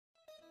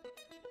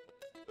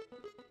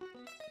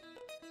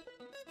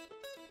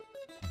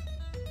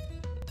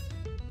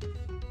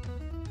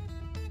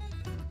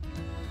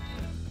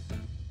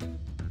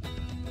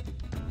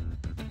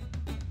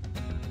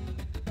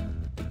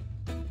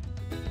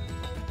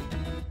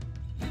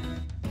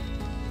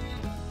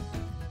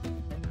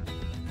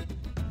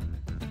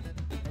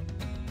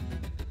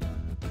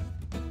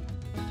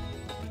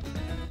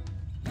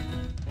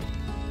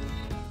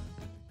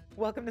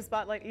Welcome to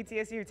Spotlight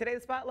ETSU. Today,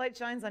 the spotlight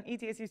shines on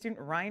ETSU student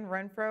Ryan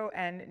Renfro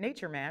and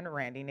nature man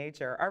Randy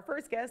Nature. Our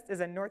first guest is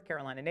a North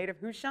Carolina native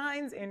who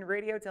shines in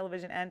radio,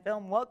 television, and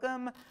film.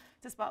 Welcome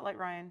to Spotlight,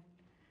 Ryan.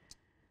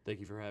 Thank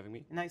you for having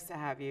me. Nice to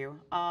have you.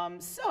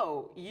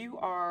 So you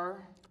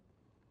are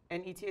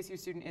an ETSU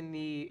student in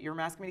your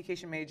mass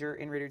communication major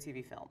in radio,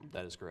 TV, film.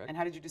 That is correct. And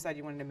how did you decide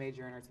you wanted to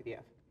major in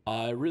RTVF?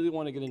 I really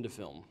want to get into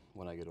film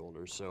when I get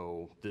older,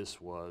 so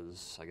this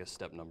was, I guess,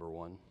 step number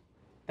one.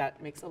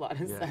 That makes a lot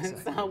of sense.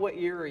 Exactly. What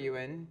year are you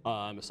in?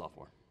 I'm a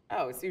sophomore.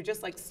 Oh, so you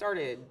just like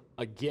started?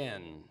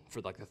 Again,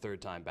 for like the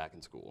third time back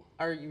in school.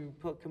 Are you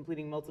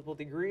completing multiple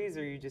degrees,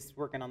 or are you just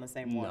working on the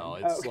same one? No,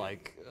 it's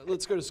like,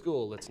 let's go to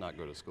school, let's not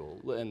go to school,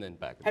 and then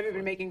back and Have you forth.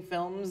 been making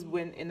films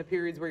in the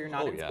periods where you're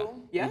not in school?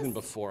 Yes? Even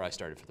before I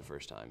started for the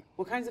first time.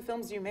 What kinds of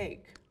films do you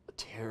make?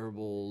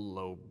 Terrible,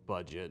 low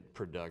budget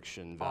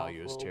production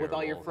value is terrible. With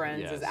all your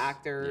friends as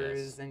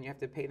actors, yes. and you have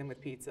to pay them with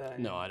pizza.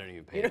 No, I don't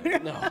even pay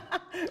them. No.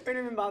 We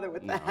don't even bother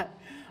with that.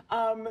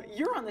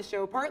 You're on the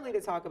show partly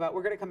to talk about,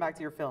 we're going to come back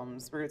to your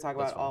films. We're going to talk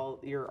about all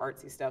your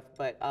artsy stuff,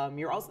 but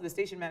you're also the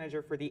station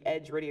manager for the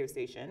Edge radio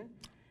station.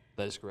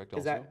 That is correct also.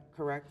 Is that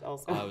correct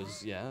also? I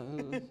was, yeah,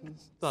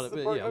 thought of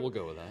it, yeah, we'll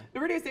go with that. The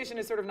radio station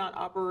is sort of not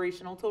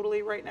operational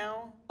totally right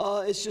now?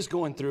 It's just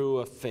going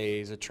through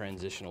a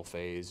transitional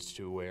phase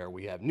to where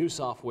we have new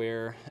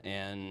software,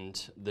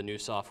 and the new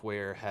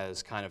software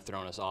has kind of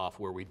thrown us off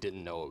where we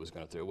didn't know it was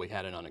going to throw. We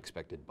had an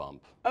unexpected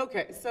bump.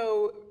 Okay,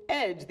 so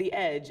the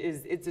Edge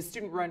it's a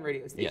student-run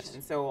radio station.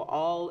 Yes. So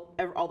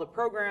all the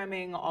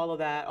programming, all of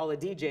that, all the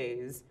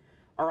DJs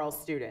are all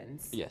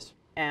students. Yes.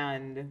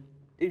 And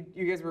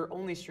you guys were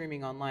only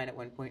streaming online at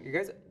one point. You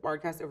guys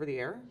broadcast over the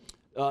air?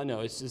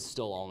 No, it's just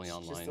still only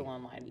online. Just still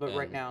online, but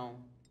right now,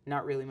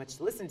 not really much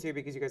to listen to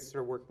because you guys are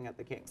sort of working at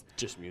the kinks.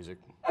 Just music.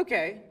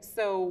 Okay,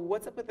 so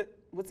what's up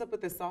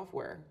with this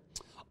software?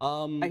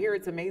 I hear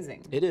it's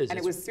amazing. It is. And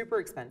it was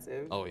super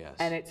expensive. Oh, yes.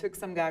 And it took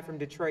some guy from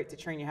Detroit to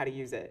train you how to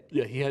use it.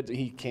 Yeah,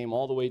 he came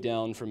all the way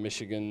down from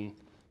Michigan,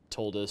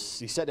 told us,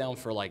 he sat down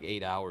for like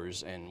 8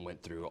 hours and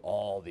went through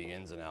all the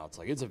ins and outs.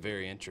 Like, it's a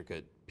very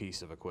intricate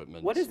piece of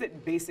equipment. What does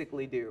it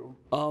basically do?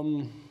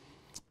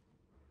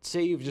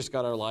 Say you've just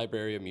got our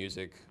library of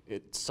music.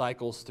 It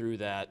cycles through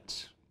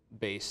that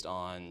based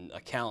on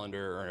a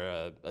calendar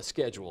or a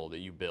schedule that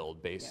you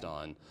build based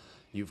on.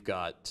 You've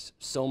got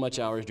so much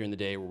hours during the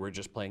day where we're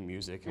just playing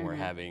music and we're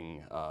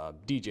having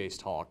DJs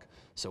talk.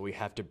 So we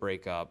have to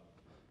break up.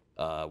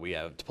 We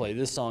have to play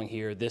this song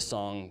here, this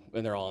song,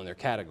 and they're all in their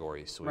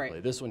categories. So we play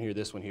this one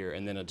here,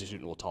 and then a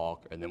student will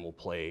talk, and then we'll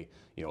play,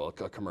 you know,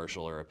 a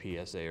commercial or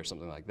a PSA or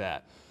something like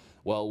that.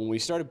 Well, when we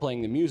started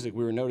playing the music,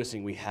 we were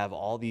noticing we have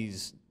all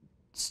these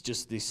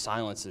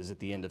silences at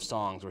the end of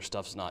songs where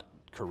stuff's not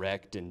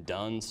correct and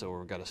done. So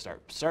we've got to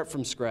start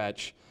from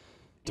scratch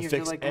to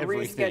fix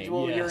everything.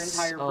 Reschedule your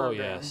entire program. Oh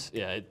yes,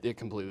 yeah, it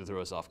completely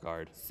threw us off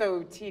guard.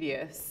 So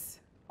tedious.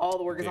 All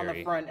the work is on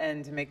the front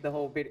end to make the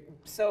whole bit.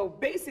 So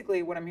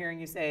basically what I'm hearing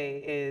you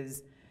say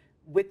is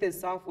with this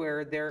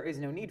software, there is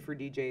no need for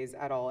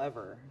DJs at all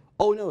ever.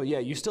 Oh no, yeah,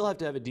 you still have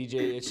to have a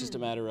DJ. It's just a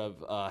matter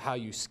of how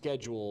you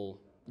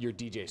schedule your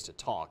DJs to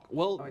talk.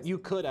 Well, you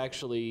could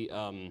actually,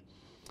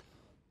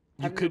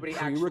 you could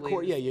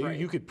pre-record. Yeah,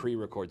 you could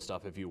pre-record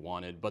stuff if you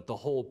wanted. But the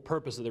whole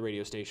purpose of the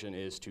radio station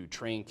is to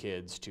train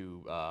kids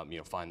to, you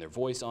know, find their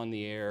voice on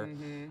the air,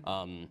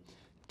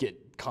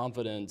 get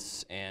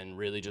confidence, and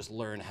really just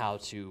learn how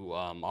to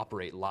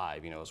operate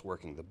live. You know, it's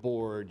working the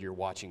board, you're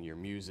watching your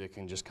music,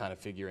 and just kind of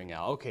figuring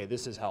out, okay,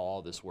 this is how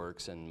all this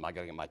works, and I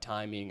gotta get my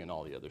timing and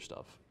all the other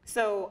stuff.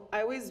 So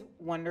I always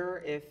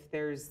wonder if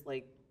there's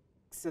like,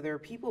 so there are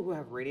people who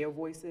have radio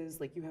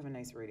voices, like you have a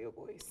nice radio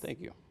voice. Thank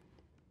you.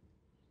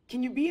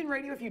 Can you be in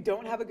radio if you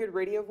don't have a good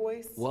radio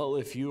voice? Well,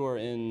 if you are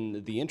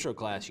in the intro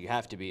class, you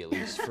have to be, at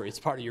least for it's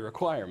part of your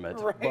requirement.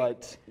 Right.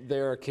 But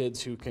there are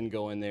kids who can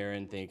go in there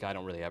and think, I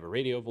don't really have a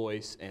radio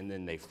voice, and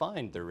then they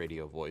find their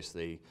radio voice.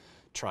 They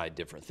try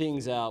different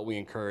things out. We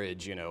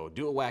encourage, you know,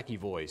 do a wacky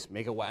voice,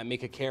 make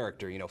a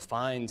character, you know,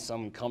 find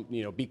some,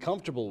 you know, be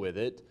comfortable with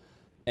it,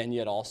 and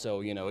yet also,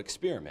 you know,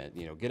 experiment,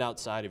 you know, get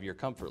outside of your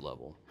comfort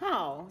level.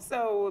 How?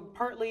 So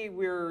partly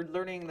we're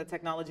learning the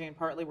technology and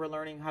partly we're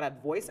learning how to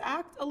voice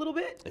act a little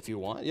bit? If you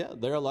want, yeah.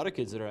 There are a lot of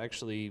kids that are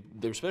actually,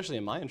 especially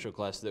in my intro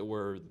class, that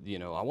were, you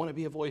know, I want to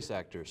be a voice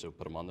actor, so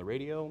put them on the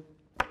radio,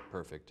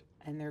 perfect.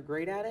 And they're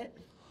great at it?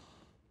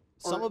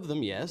 Some of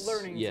them, yes.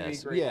 Learning to be great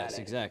at it. Yes,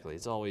 exactly.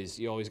 It's always,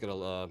 you always got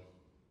to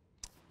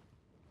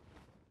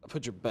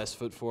put your best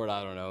foot forward,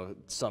 I don't know,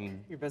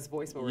 your best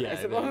voice forward, I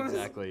suppose.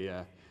 Exactly,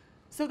 yeah.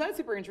 So that's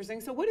super interesting.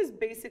 So what is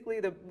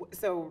basically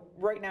so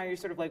right now you're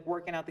sort of like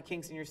working out the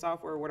kinks in your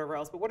software or whatever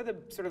else, but what are the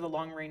sort of the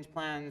long range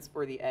plans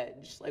for the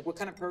Edge? Like what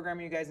kind of program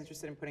are you guys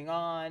interested in putting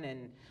on,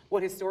 and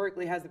what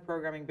historically has the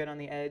programming been on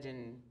the Edge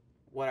and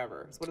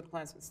whatever? So what are the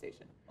plans for the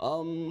station?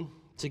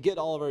 To get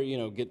all of our, you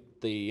know, get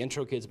the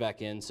intro kids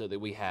back in so that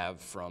we have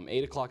from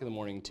 8 o'clock in the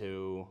morning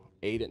to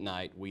 8 at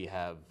night, we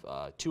have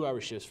 2-hour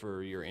shifts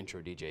for your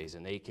intro DJs,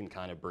 and they can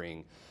kind of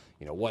bring,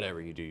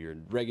 whatever you do, your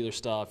regular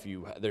stuff,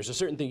 there's a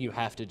certain thing you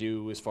have to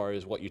do as far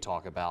as what you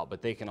talk about,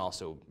 but they can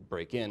also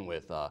break in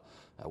with,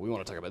 we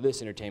want to talk about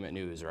this entertainment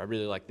news, or I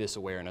really like this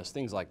awareness,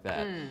 things like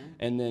that.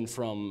 And then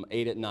from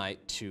 8 at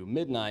night to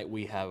midnight,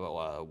 we have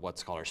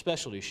what's called our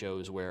specialty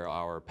shows, where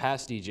our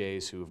past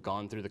DJs who have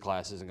gone through the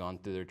classes and gone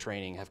through their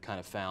training have kind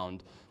of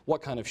found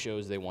what kind of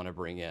shows they want to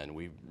bring in.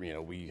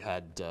 We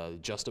had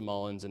Justin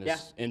Mullins and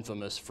his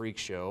infamous Freak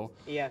Show.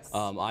 Yes.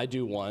 I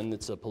do one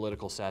that's a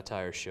political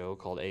satire show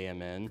called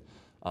AMN.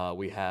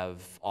 We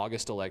have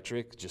August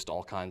Electric, just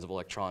all kinds of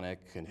electronic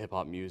and hip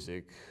hop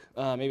music.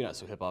 Maybe not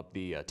so hip hop,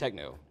 the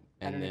techno.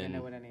 And I don't even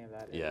know what any of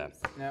that yeah.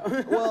 is. No.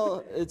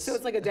 Well, So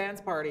it's like a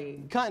dance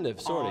party. Kind of,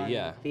 sort of,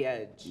 yeah. The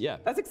Edge. Yeah.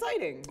 That's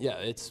exciting. Yeah,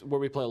 it's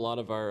where we play a lot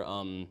of our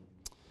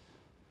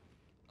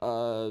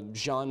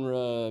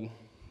genre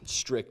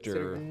stricter.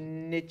 Sort of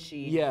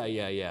niche-y.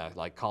 Yeah,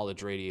 like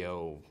college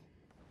radio,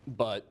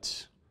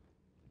 but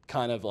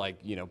kind of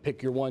like,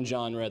 pick your one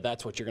genre,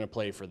 that's what you're going to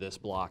play for this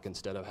block,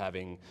 instead of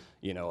having,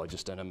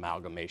 just an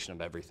amalgamation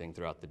of everything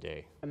throughout the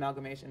day.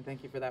 Amalgamation,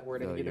 thank you for that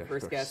word. I think you're yeah, the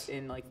first of course. guest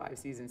in like 5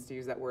 seasons to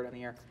use that word on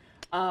the air.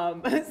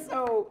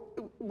 So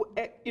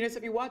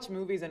if you watch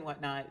movies and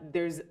whatnot,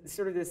 there's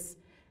sort of this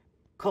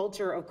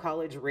culture of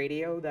college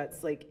radio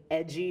that's like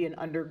edgy and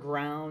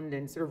underground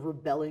and sort of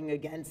rebelling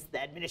against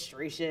the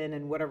administration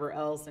and whatever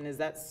else. And is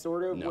that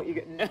sort of what you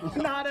get? No,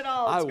 not at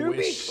all.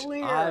 Be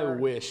clear. I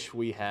wish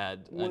we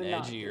had an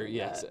not edgier. doing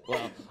Yes. that.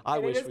 Well, I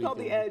And wish it is we called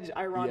could. The Edge,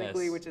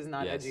 ironically, Yes, which is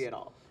not yes. edgy at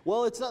all.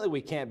 Well, it's not that we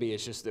can't be.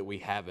 It's just that we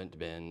haven't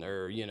been,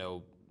 or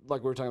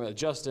like we were talking about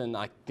Justin.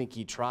 I think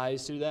he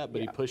tries to do that,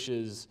 but he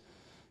pushes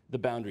the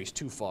boundaries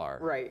too far.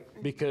 Right.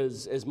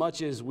 Because as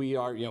much as we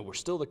are, we're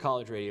still the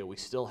college radio, we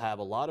still have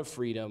a lot of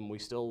freedom, we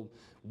still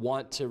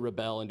want to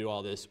rebel and do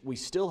all this, we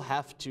still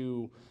have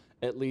to,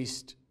 at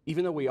least,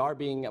 even though we are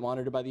being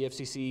monitored by the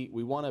FCC,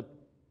 we want to,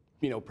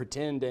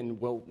 pretend, and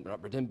well,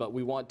 not pretend, but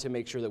we want to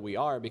make sure that we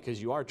are,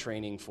 because you are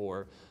training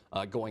for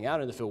going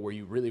out in the field where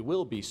you really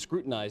will be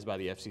scrutinized by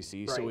the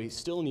FCC, so we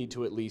still need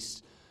to at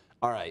least,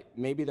 all right,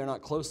 maybe they're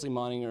not closely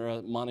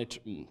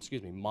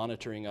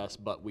monitoring us,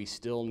 but we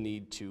still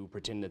need to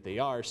pretend that they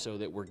are, so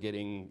that we're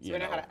getting, So we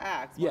know how to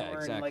act when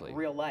we're in like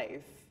real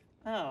life.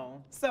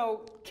 Oh,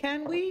 so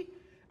can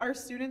our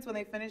students, when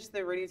they finish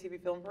the radio,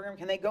 TV, film program,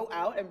 can they go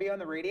out and be on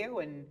the radio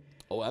and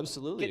Oh,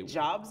 absolutely. get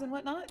jobs and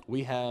whatnot?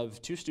 We have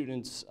 2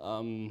 students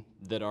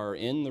that are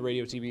in the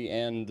radio, TV,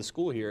 and the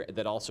school here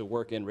that also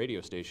work in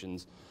radio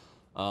stations.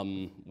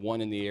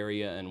 One in the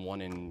area and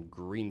one in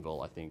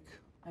Greenville, I think.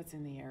 That's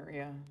in the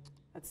area.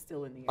 That's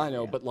still in the area. I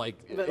know, but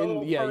like, But a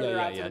little further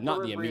out to the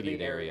not the periphery of the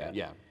immediate area.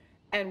 Yeah.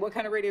 And what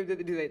kind of radio do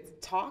they do? They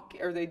talk?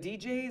 Are they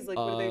DJs? Like,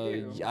 what do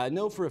they do? Yeah, I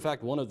know for a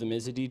fact one of them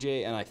is a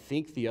DJ, and I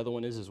think the other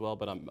one is as well,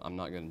 but I'm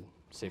not going to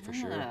say for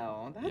sure.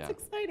 Wow, that's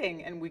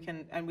exciting. And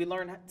we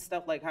learn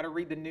stuff like how to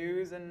read the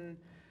news and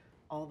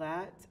all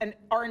that. And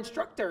our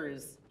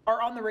instructors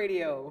are on the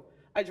radio.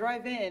 I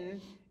drive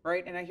in,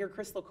 right, and I hear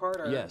Crystal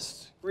Carter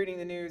reading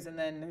the news, and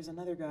then there's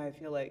another guy, I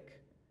feel like.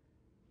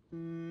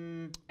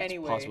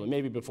 Anyway. Possibly,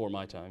 maybe before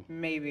my time.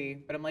 Maybe,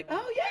 but I'm like,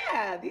 oh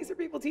yeah, these are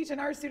people teaching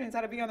our students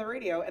how to be on the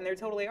radio, and they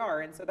totally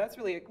are. And so that's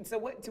really, so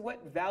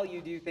what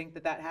value do you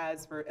think that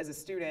has for, as a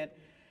student,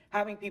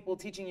 having people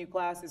teaching you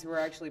classes who are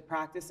actually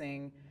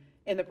practicing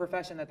in the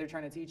profession that they're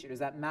trying to teach you? Does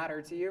that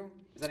matter to you?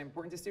 Is that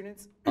important to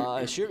students?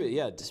 Sure,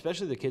 yeah,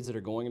 especially the kids that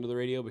are going into the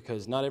radio,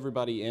 because not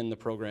everybody in the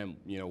program,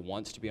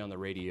 wants to be on the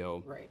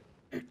radio. Right.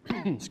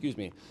 Excuse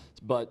me,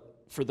 but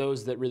for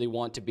those that really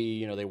want to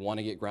be, they want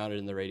to get grounded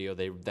in the radio,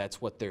 that's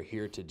what they're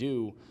here to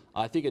do.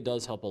 I think it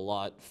does help a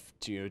lot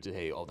to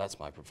hey, oh, that's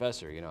my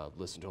professor, I'll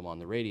listen to him on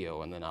the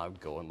radio, and then I'll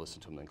go and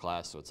listen to him in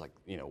class. So it's like,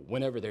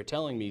 whenever they're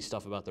telling me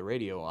stuff about the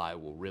radio, I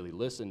will really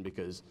listen,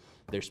 because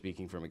they're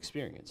speaking from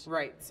experience.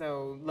 Right,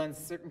 so lends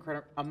a certain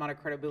amount of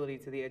credibility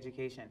to the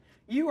education.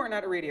 You are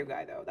not a radio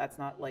guy, though. That's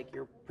not like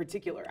your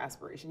particular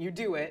aspiration. You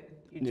do it.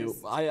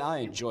 I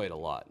enjoy it a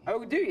lot.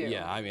 Oh, do you?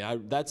 Yeah, I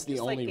mean, that's the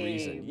only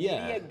reason.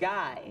 Media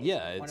guy.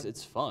 Yeah,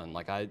 it's fun.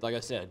 Like I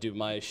said, I do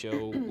my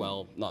show,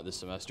 well, not this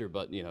semester,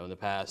 but in the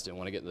past, and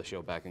want to get the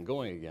show back and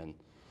going again.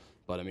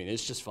 But I mean,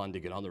 it's just fun to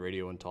get on the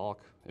radio and talk.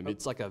 I mean,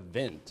 it's like a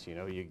vent,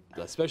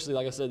 especially,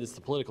 like I said, it's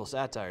the political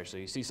satire. So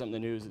you see something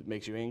in the news that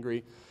makes you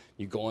angry,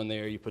 you go in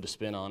there, you put a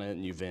spin on it,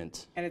 and you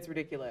vent. And it's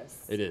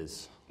ridiculous. It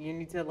is. You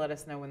need to let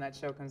us know when that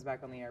show comes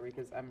back on the air,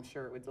 because I'm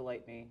sure it would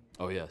delight me.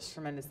 Oh, yes.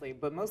 Tremendously.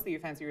 But mostly you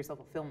fancy yourself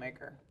a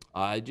filmmaker.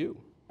 I do.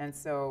 And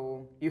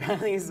so you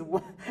have these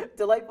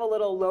delightful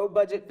little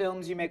low-budget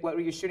films you make. What,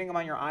 were you shooting them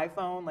on your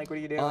iPhone? Like, what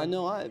are you doing?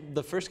 No,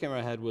 the first camera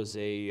I had was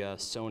a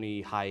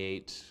Sony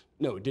Hi8.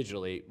 No,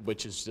 Digital 8,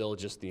 which is still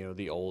just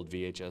the old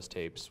VHS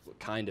tapes,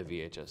 kind of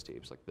VHS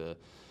tapes, like the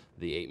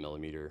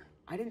 8mm.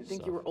 I didn't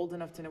think you were old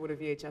enough to know what a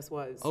VHS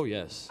was. Oh,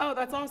 yes. Oh,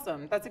 that's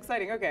awesome. That's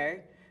exciting.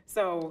 Okay.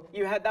 So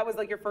that was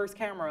like your first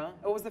camera.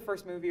 What was the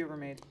first movie you ever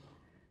made?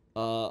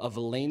 A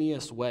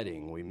Villainious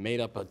Wedding. We made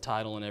up a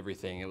title and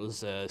everything. It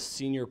was a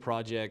senior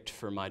project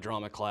for my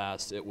drama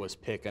class. It was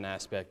pick an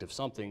aspect of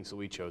something, so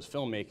we chose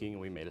filmmaking,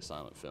 and we made a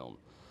silent film.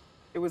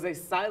 It was a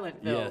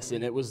silent film. Yes,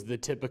 and it was the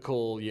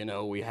typical, you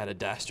know, we had a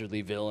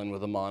dastardly villain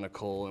with a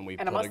monocle, and we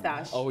And a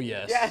mustache. Oh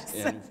yes. Yes.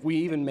 And we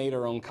even made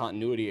our own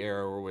continuity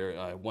error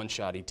where one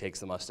shot he takes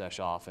the mustache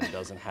off and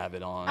doesn't have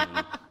it on,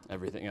 and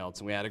everything else.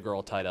 And we had a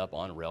girl tied up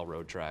on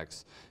railroad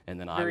tracks, and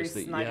then I was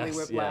the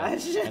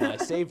whiplash. yeah, and I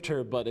saved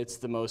her, but it's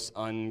the most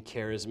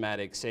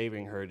uncharismatic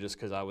saving her just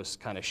because I was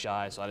kind of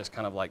shy, so I just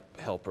kind of like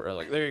help her,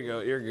 like, there you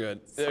go, you're good.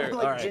 There, Sort of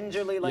like all right.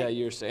 gingerly, like. Yeah,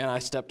 you're saying. And I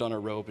stepped on a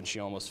rope and she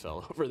almost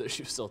fell over. There,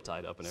 she was still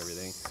tied up and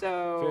everything.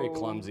 So Very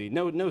clumsy.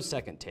 No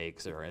second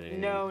takes or anything.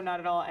 No, not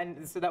at all.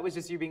 And so that was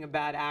just you being a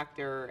bad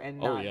actor and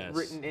not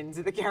written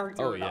into the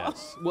character Oh at all.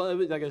 yes. Well, it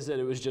was, like I said,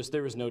 it was just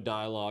there was no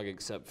dialogue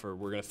except for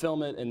we're gonna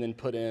film it and then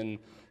put in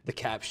the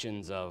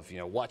captions of, you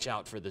know, watch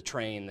out for the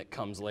train that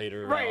comes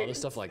later, and all this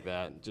stuff like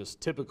that.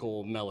 Just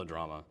typical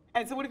melodrama.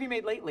 And so what have you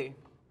made lately?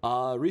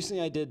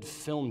 Recently I did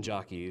Film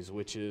Jockeys,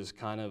 which is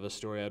kind of a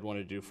story I'd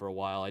wanted to do for a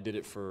while. I did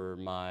it for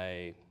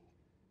my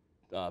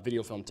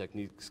video film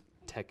techniques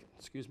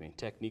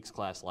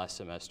class last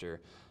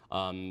semester.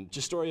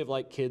 Just story of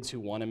like kids who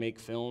want to make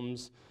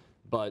films,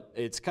 but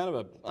it's kind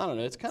of I don't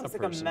know, it's kind of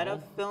personal. It's like a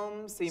meta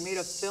film, so you made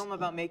a film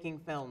about making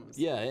films.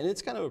 Yeah, and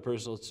it's kind of a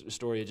personal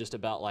story just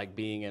about like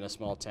being in a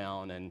small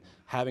town and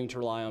having to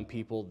rely on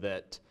people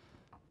that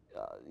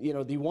you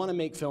know, they want to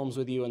make films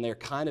with you and they're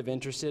kind of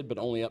interested, but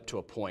only up to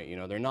a point. You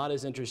know, they're not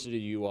as interested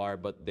as you are,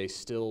 but they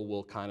still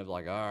will kind of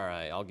like, all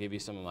right, I'll give you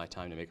some of my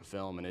time to make a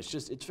film. And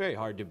it's very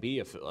hard to be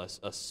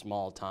a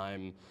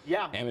small-time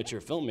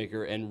amateur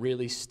filmmaker and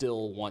really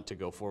still want to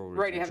go forward with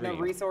your Right, you have dream. no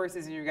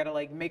resources and you got to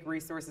like make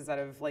resources out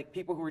of like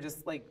people who are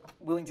just like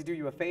willing to do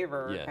you a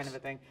favor kind of a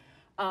thing.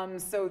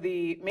 So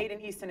the Made in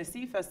East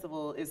Tennessee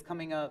Festival is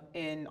coming up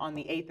on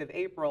the 8th of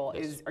April.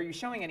 Yes. Are you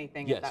showing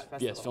anything at that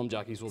festival? Yes, Film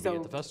Jockeys will be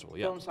at the festival,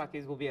 yeah. Film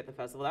Jockeys will be at the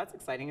festival. That's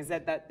exciting. Is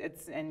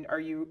and are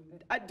you,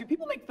 do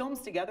people make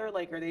films together?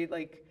 Like, are they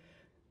like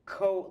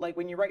like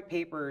when you write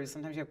papers,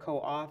 sometimes you have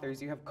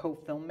co-authors, you have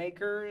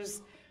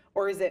co-filmmakers?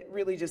 Or is it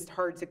really just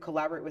hard to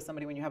collaborate with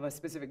somebody when you have a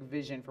specific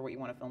vision for what you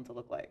want a film to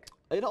look like?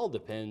 It all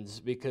depends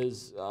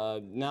because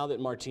now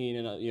that Martin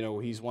and you know,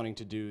 he's wanting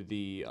to do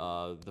the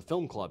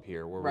film club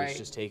here, where we're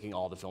just taking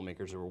all the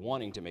filmmakers who are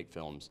wanting to make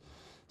films.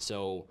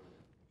 So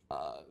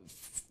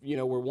you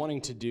know, we're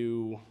wanting to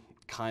do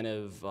kind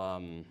of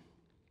I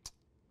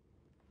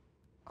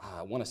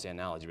want to say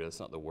analogy, but that's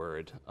not the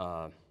word.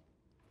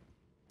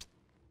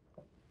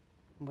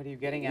 What are you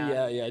getting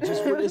at? Yeah.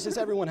 It's just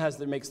everyone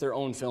makes their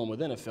own film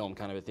within a film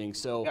kind of a thing.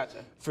 So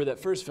for that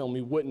first film,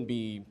 we wouldn't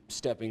be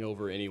stepping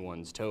over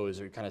anyone's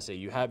toes or kind of say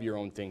you have your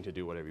own thing to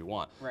do whatever you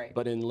want. Right.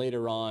 But in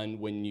later on,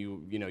 when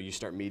you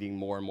start meeting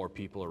more and more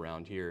people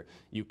around here,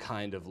 you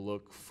kind of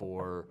look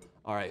for,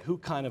 all right, who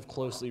kind of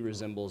closely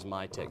resembles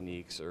my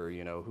techniques, or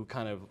you know, who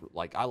kind of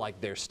like I like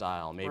their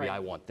style. Maybe I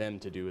want them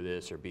to do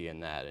this or be in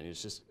that, and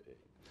it's just.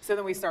 So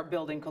then we start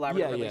building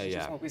collaborative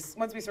relationships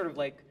once we sort of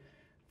like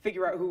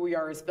figure out who we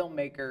are as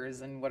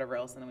filmmakers and whatever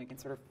else, and then we can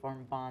sort of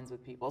form bonds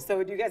with people.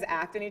 So do you guys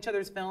act in each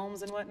other's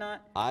films and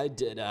whatnot? I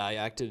did. I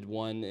acted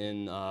one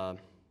in,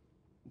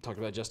 talked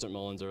about Justin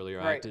Mullins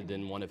earlier. I acted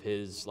in one of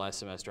his last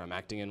semester. I'm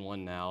acting in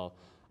one now.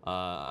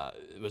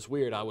 It was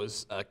weird. I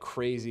was a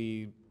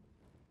crazy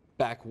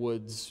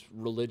backwoods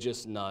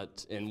religious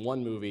nut in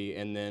one movie,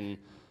 and then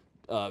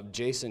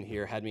Jason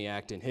here had me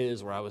act in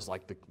his, where I was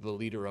like the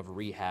leader of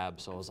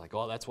rehab. So I was like,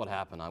 oh, that's what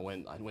happened. I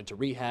went to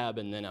rehab,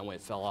 and then I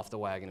fell off the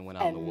wagon and went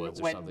out in the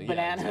woods or something.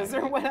 Bananas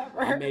or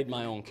whatever. I made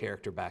my own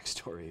character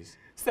backstories.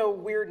 So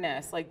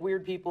weirdness, like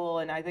weird people,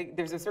 and I think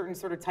there's a certain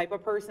sort of type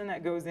of person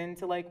that goes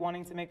into like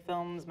wanting to make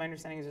films. My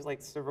understanding is there's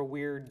like sort of a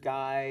weird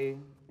guy,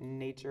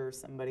 nature,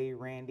 somebody,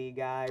 Randy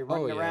guy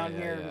running around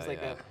here who's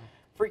like a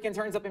freaking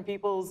turns up in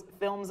people's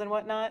films and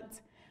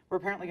whatnot. We're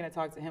apparently going to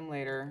talk to him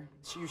later.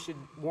 You should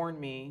warn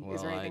me. Well,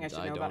 is there anything I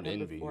should know about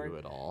him before? I don't envy you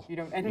at all. You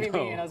don't envy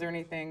me, and is there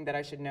anything that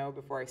I should know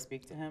before I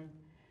speak to him?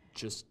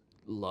 Just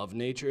love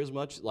nature as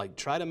much. Like,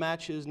 try to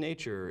match his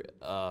nature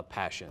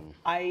passion.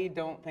 I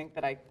don't think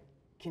that I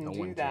can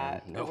do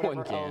that. No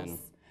one can.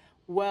 Else.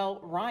 Well,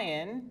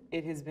 Ryan,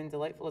 it has been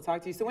delightful to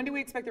talk to you. So when do we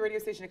expect the radio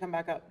station to come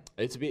back up?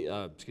 It's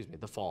the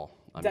fall.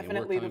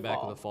 Definitely we're coming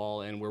back in the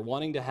fall, and we're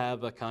wanting to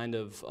have a kind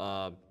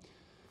of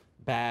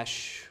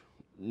bash.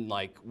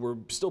 Like, we're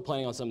still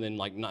planning on something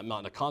like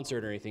not a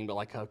concert or anything, but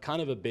like a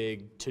kind of a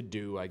big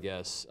to-do, I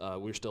guess.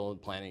 We're still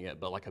planning it,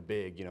 but like a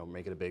big,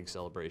 make it a big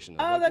celebration.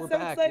 Oh, like, that's we're so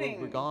back. exciting.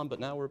 We're gone,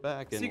 but now we're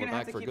back, and we're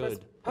back for good. So you're going to have to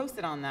keep us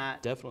posted on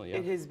that. Definitely, yeah.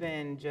 It has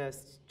been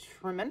just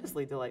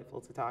tremendously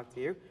delightful to talk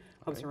to you.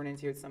 Hope to run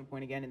into you at some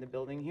point again in the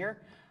building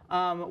here.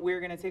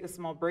 We're going to take a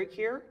small break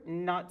here,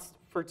 not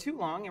for too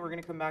long, and we're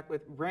going to come back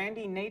with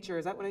Randy Nature.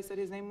 Is that what I said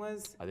his name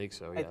was? I think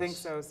so, yes. I think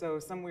so. So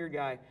some weird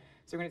guy.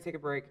 So we're going to take a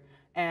break,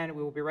 and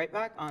we will be right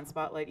back on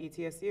Spotlight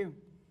ETSU.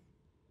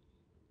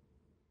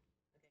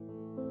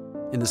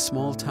 In the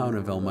small town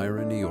of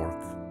Elmira, New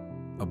York,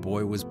 a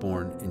boy was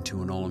born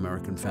into an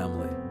all-American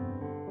family.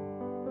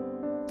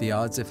 The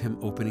odds of him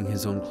opening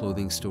his own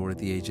clothing store at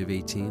the age of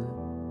 18?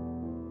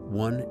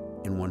 1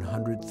 in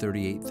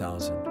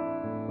 138,000.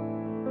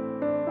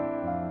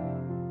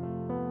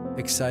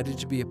 Excited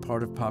to be a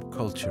part of pop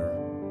culture,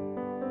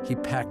 he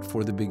packed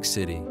for the big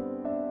city.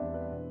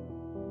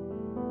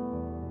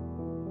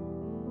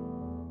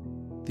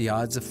 The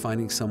odds of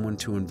finding someone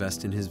to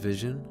invest in his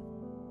vision?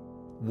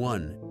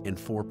 1 in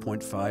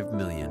 4.5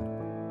 million.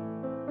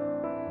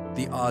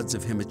 The odds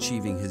of him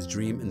achieving his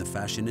dream in the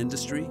fashion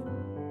industry?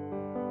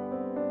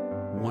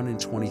 1 in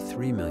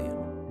 23 million.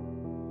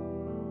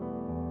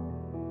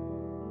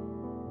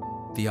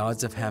 The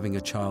odds of having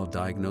a child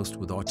diagnosed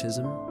with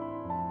autism?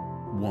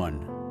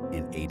 1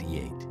 in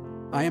 88.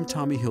 I am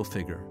Tommy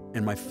Hilfiger,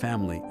 and my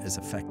family is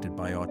affected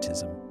by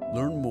autism.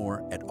 Learn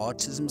more at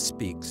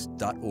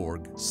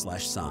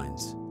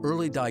autismspeaks.org/signs.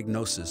 Early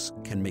diagnosis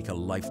can make a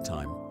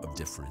lifetime of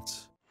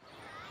difference.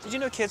 Did you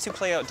know kids who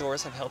play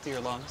outdoors have healthier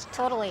lungs?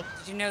 Totally.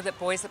 Did you know that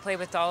boys that play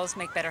with dolls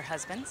make better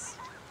husbands?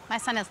 My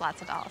son has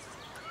lots of dolls.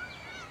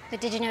 But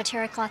did you know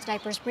terry cloth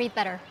diapers breathe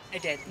better? I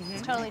did.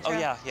 It's totally true.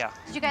 Oh, yeah.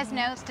 Did you guys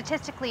know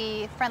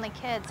statistically friendly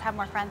kids have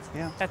more friends?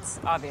 Yeah.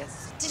 That's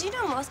obvious. Did you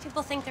know most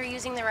people think they're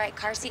using the right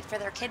car seat for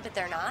their kid, but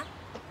they're not?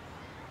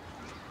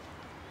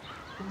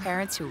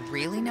 Parents who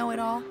really know it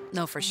all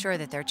know for sure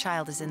that their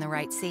child is in the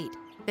right seat.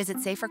 Visit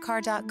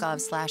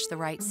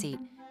safercar.gov/the-right-seat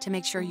to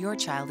make sure your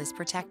child is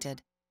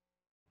protected.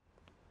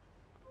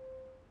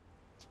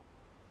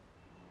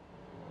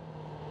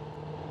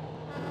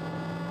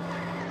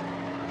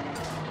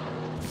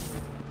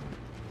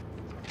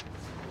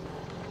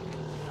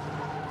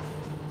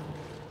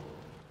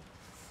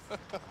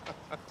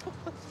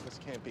 This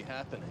can't be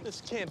happening.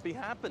 This can't be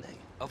happening.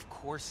 Of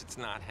course it's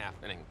not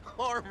happening.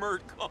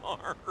 Armored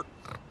car.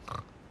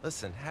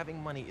 Listen,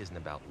 having money isn't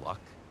about luck.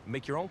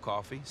 Make your own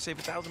coffee, save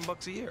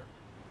 $1,000 a year.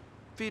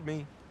 Feed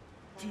me.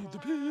 Feed the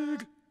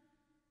pig.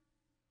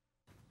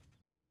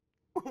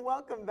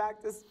 Welcome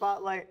back to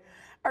Spotlight.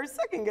 Our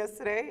second guest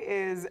today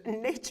is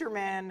Nature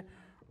Man,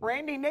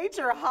 Randy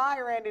Nature. Hi,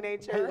 Randy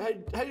Nature. Hey,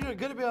 how you doing?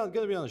 Good to be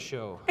on the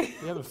show. You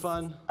having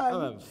fun?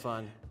 I'm having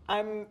fun.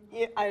 I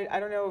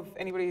don't know if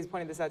anybody has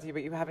pointed this out to you,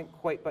 but you haven't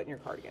quite buttoned your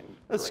cardigan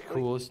That's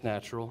correctly. cool. It's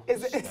natural.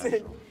 Is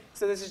it?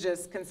 So this is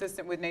just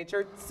consistent with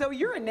nature. So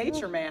you're a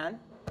nature man.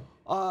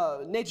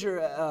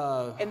 Nature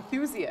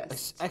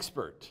Enthusiast.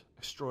 expert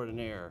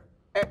extraordinaire.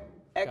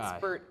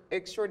 Expert,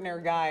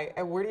 extraordinary guy.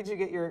 And where did you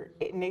get your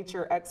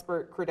nature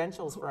expert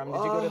credentials from? Did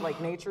you go to like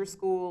nature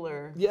school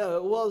or? Yeah,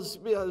 well,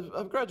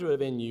 I've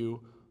graduated of NU,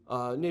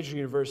 Nature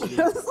University.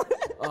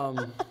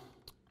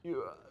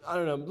 I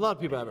don't know. A lot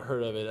of people haven't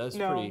heard of it. That's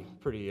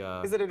pretty.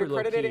 Is it an pretty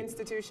accredited low-key.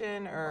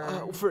 institution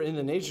or? For in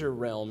the nature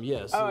realm,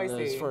 yes. Oh, I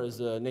And As see. far as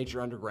the nature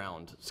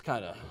underground, it's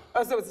kind of.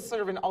 Oh, so it's sort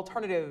of an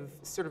alternative,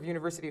 sort of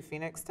University of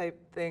Phoenix type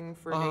thing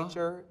for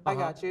nature. I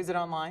got you. Is it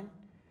online?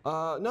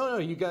 No,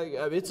 you got.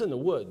 It's in the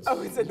woods.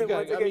 Oh, it's in the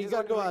woods. Okay, You just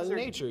got to go wanted to out in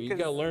make nature. sure, You got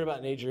to 'cause learn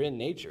about nature in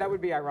nature. That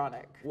would be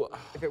ironic Well,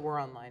 if it were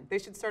online. They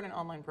should start an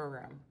online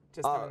program.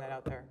 Just throwing that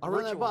out there. I'll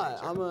run that Virtual by.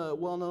 nature. I'm a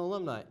well-known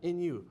alumni.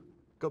 NU.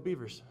 Go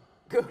Beavers.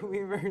 Go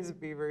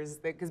beavers,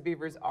 because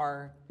beavers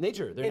are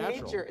Nature. They're in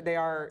natural. nature. They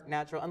are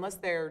natural, unless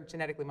they're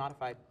genetically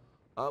modified.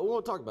 We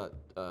won't talk about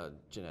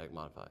genetic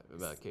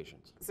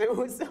modifications. So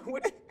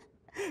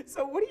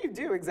what do you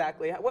do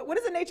exactly? What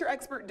does a nature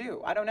expert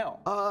do? I don't know.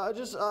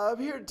 I'm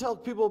here to tell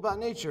people about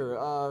nature.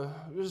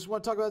 We just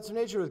want to talk about some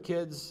nature with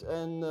kids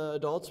and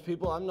adults,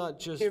 people. I'm not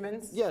just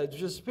Humans? Yeah,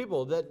 just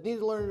people that need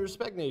to learn to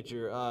respect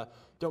nature.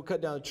 Don't cut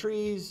down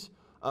trees.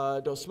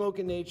 Don't smoke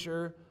in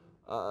nature.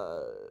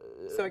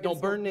 So I can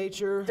Don't burn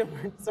nature.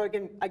 So I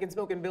can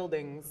smoke in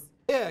buildings.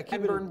 Yeah,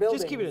 Buildings.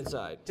 just keep it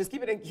inside. Just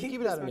keep it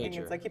Keep it out of smoking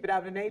nature. inside, keep it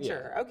out of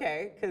nature.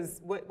 Okay, because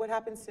what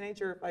happens to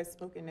nature if I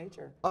smoke in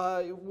nature?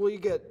 Well, you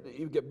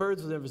get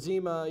birds with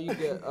emphysema. You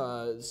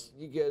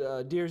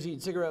get deers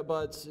eating cigarette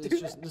butts.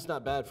 It's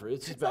not bad for.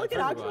 It's just It's not bad like for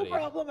an actual everybody.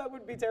 problem. That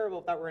would be terrible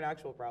if that were an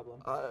actual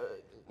problem.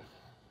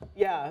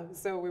 Yeah,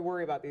 so we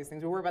worry about these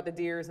things. We worry about the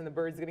deers and the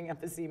birds getting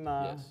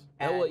emphysema. Yes.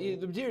 And, Well,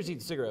 the deers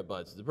eat cigarette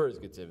butts. The birds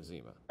get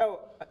emphysema.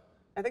 oh,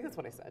 I think that's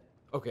what I said.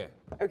 Okay.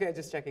 Okay,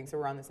 just checking, so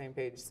we're on the same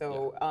page.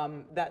 So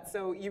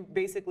so you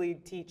basically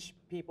teach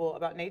people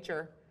about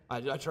nature.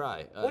 I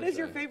try. What is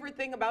your favorite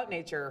thing about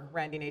nature,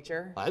 Randy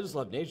Nature? I just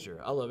love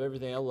nature. I love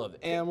everything. I love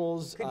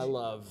animals. I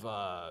love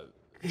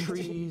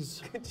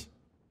trees.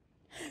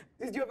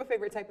 Did you have a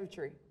favorite type of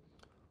tree?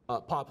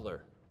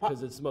 Poplar,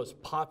 because it's the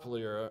most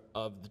popular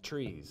of the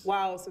trees.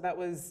 Wow, so that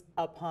was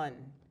a pun.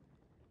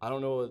 I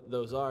don't know what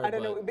those are. I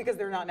don't know, but because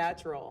they're not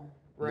natural,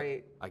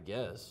 right? I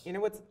guess. You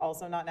know what's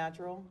also not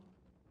natural?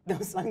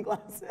 Those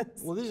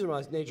sunglasses. Well, these are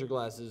my nature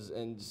glasses,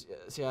 and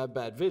see, I have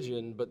bad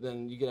vision, but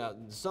then you get out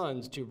in the sun,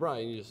 it's too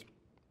bright, and you just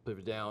put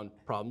it down,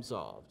 problem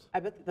solved.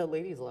 I bet that the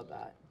ladies love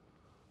that.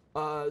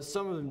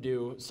 Some of them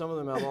do. Some of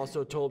them have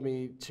also told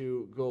me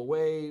to go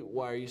away.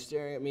 Why are you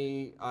staring at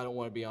me? I don't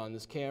want to be on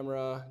this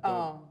camera.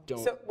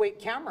 Don't. So wait,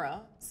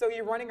 camera? So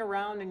you're running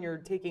around and you're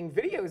taking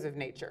videos of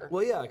nature?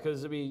 Well, yeah,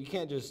 because I mean, you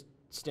can't just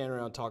stand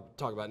around and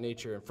talk about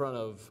nature in front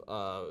of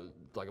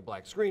like a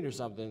black screen or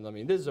something. I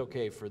mean, this is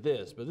okay for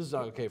this, but this is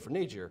not okay for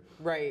nature.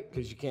 Right.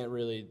 Because you can't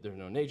really, there's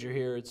no nature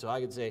here. So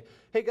I could say,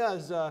 hey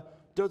guys,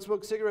 don't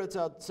smoke cigarettes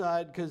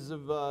outside because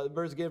of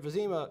birds get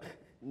emphysema.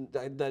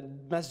 that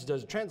message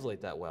doesn't translate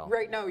that well.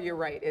 Right, no, you're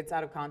right. It's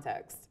out of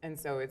context. And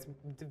so it's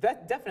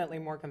definitely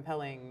more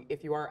compelling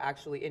if you are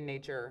actually in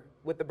nature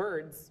with the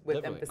birds, with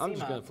Definitely. emphysema. I'm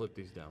just going to flip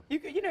these down. Do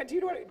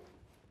you know what,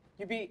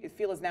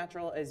 feel as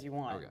natural as you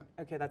want. Okay.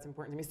 Okay, that's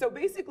important to me. So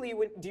basically,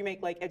 do you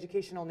make like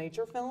educational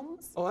nature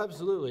films? Oh,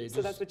 absolutely.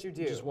 So that's what you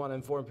do. Just want to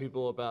inform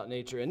people about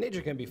nature. And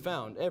nature can be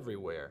found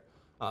everywhere.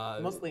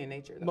 Mostly in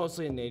nature, though.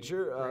 Mostly in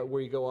nature,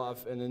 where you go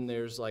off and then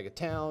there's like a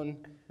town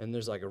and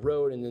there's like a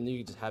road and then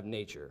you just have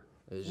nature.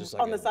 It's just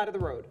like on the side of the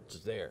road.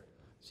 Just there.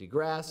 You see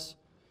grass,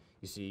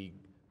 you see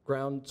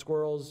ground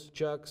squirrels,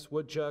 chucks,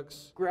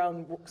 woodchucks.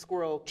 Ground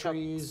squirrel,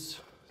 trees,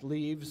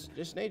 leaves,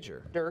 just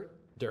nature. Dirt.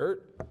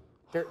 Dirt.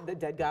 Dirt, the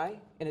dead guy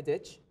in a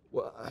ditch.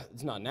 Well,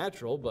 it's not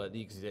natural, but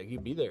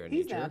he'd be there in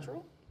He's nature. He's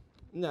natural.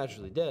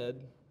 Naturally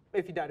dead.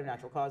 If he died of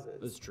natural causes.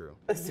 That's true.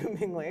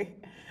 Assumingly.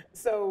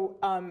 So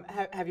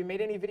have you made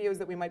any videos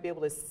that we might be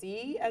able to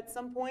see at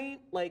some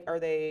point? Like, what are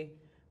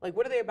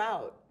they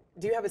about?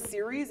 Do you have a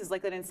series? Is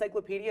like an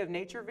encyclopedia of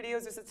nature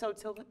videos?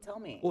 Tell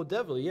me. Well,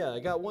 definitely, yeah. I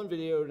got one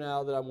video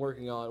now that I'm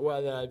working on, well,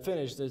 that I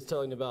finished, that's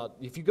telling about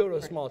if you go to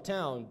a small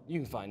town, you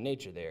can find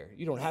nature there.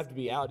 You don't have to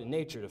be out in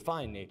nature to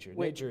find nature.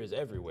 Nature is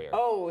everywhere.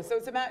 Oh, so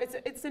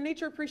it's a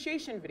nature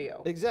appreciation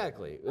video.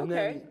 Exactly. And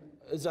then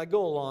as I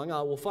go along,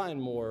 I will find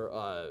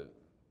more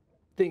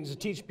things to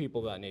teach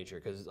people about nature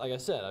because, like I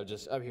said,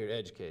 I'm here to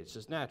educate. It's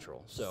just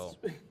natural. So.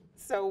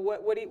 So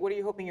what are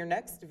you hoping your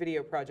next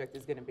video project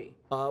is going to be?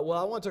 Well,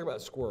 I want to talk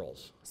about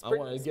squirrels. I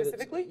want to get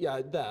specifically?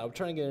 Yeah, that. I'm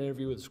trying to get an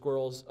interview with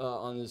squirrels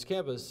on this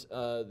campus.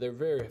 They're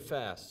very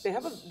fast. They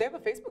have a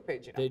Facebook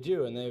page, you know. They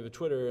do, and they have a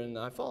Twitter, and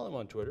I follow them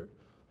on Twitter.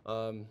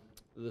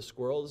 The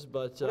squirrels,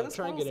 but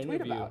trying to get an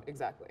interview. About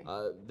exactly?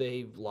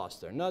 They've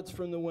lost their nuts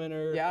from the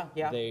winter.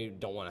 Yeah. They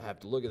don't want to have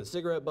to look at the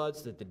cigarette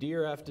butts that the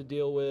deer have to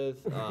deal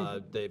with.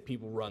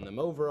 People run them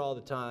over all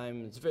the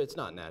time. It's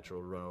not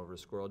natural to run over a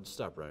squirrel. Just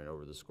stop running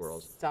over the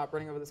squirrels. Stop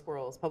running over the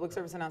squirrels. Public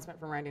service announcement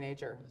from Randy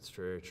Nature. That's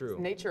very true.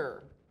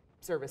 Nature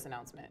service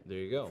announcement. There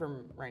you go.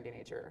 From Randy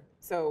Nature.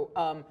 So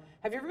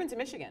have you ever been to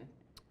Michigan?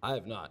 I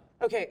have not.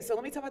 Okay, so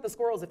let me talk about the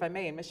squirrels, if I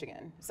may, in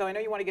Michigan. So I know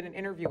you want to get an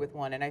interview with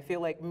one, and I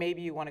feel like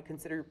maybe you want to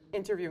consider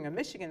interviewing a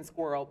Michigan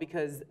squirrel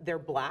because they're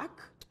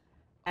black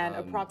and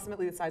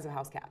approximately the size of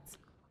house cats.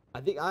 I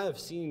think I have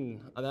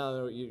seen. I don't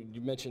know. You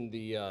mentioned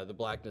the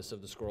blackness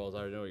of the squirrels. I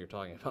don't know what you're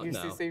talking about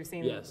now. So you've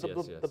seen yes.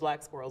 the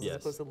black squirrels as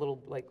opposed to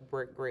little like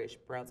grayish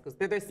brown squirrels.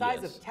 They're the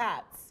size of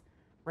cats,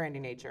 Randy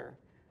Nature.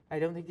 I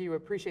don't think you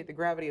appreciate the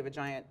gravity of a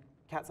giant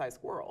cat-sized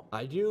squirrel.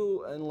 I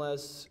do,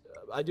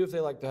 if they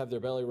like to have their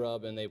belly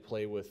rub and they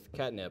play with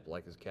catnip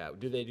like a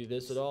cat. Do they do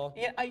this at all?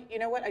 Yeah, you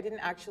know what? I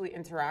didn't actually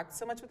interact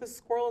so much with the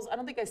squirrels. I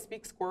don't think I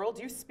speak squirrel.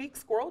 Do you speak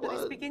squirrel? Do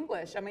they speak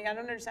English? I mean, I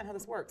don't understand how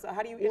this works.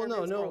 How do you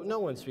interview squirrels? No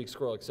one speaks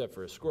squirrel except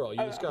for a squirrel. You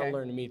just got to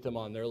learn to meet them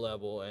on their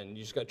level, and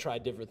you just got to try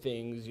different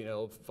things,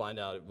 find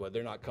out whether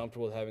they're not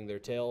comfortable with having their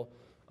tail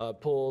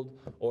pulled,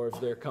 or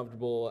if they're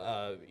comfortable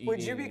eating.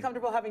 Would you be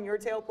comfortable having your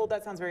tail pulled?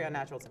 That sounds very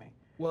unnatural to me.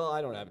 Well,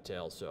 I don't have a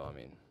tail, so I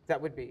mean. That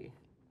would be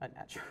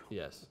unnatural.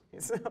 Yes.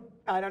 So,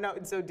 I don't know.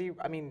 So do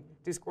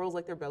squirrels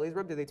like their bellies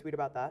rubbed? Do they tweet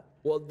about that?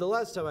 Well, the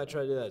last time I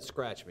tried to do that, it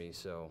scratched me,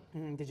 so.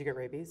 Did you get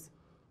rabies?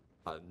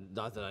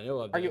 Not that I know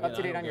of. Are you up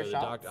to date on your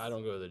shots? I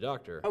don't go to the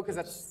doctor. Oh,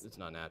 because it's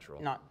not natural.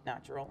 Not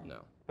natural?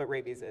 No. But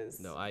rabies is?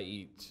 No, I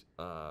eat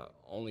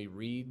only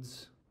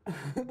reeds,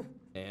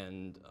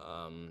 and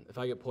if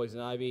I get poison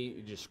ivy,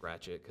 you just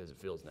scratch it because it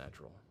feels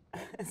natural.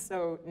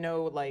 So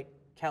no like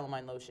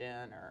calamine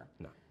lotion or?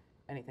 No.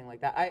 Anything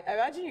like that. I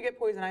imagine you get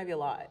poison ivy a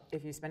lot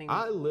if you're spending.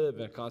 I live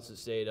in a constant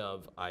state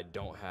of I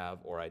don't have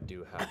or I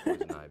do have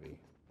poison ivy.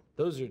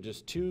 Those are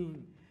just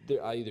two.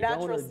 I either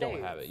natural don't or states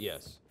don't have it.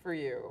 Yes. For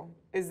you,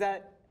 does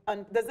that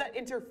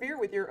interfere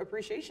with your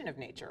appreciation of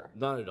nature?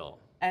 Not at all.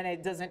 And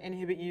it doesn't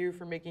inhibit you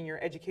from making your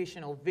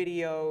educational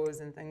videos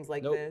and things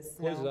like this?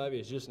 Poison ivy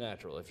is just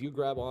natural. If you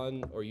grab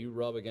on or you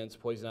rub against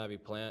poison ivy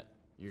plant,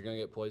 you're gonna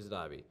get poison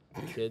ivy.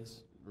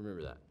 Kids,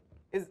 remember that.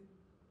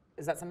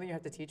 Is that something you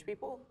have to teach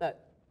people,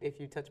 that if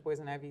you touch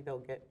poison ivy, they'll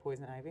get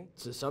poison ivy?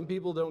 So some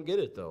people don't get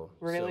it though.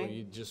 Really? So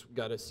you just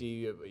got to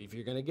see if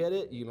you're going to get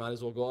it, you might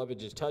as well go up and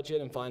just touch it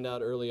and find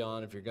out early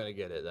on if you're going to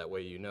get it. That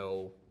way you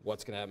know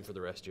what's going to happen for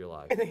the rest of your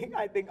life.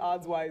 I think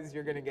odds-wise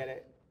you're going to get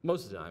it.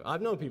 Most of the time.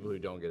 I've known people who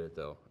don't get it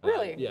though.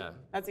 Really? Yeah.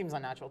 That seems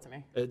unnatural to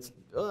me.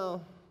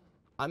 Well,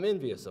 I'm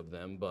envious of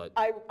them, but.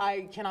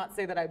 I cannot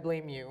say that I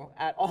blame you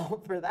at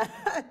all for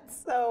that.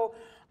 So.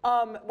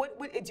 What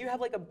do you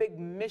have like a big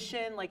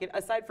mission, like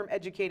aside from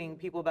educating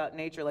people about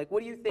nature, like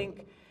what do you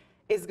think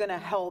is going to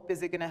help?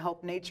 Is it going to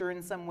help nature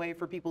in some way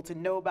for people to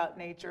know about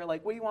nature?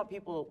 Like why do you want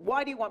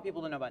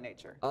people to know about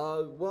nature?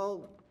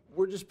 Well,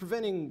 we're just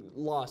preventing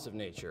loss of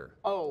nature.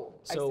 Oh,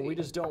 so I see. we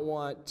just don't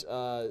want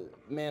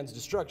man's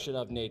destruction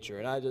of nature,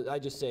 and I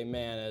just say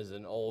man as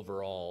an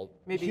overall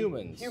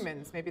humans.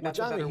 Maybe that's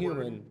a better word. Which I'm a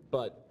human, word.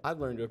 but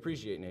I've learned to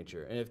appreciate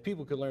nature, and if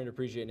people could learn to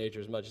appreciate nature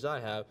as much as I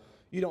have,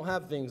 you don't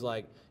have things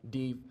like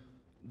deep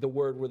the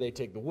word where they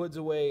take the woods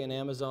away in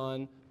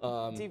Amazon.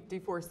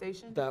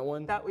 Deforestation? That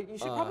one. You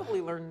should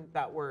probably learn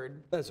that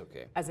word. That's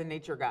okay. As a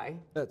nature guy.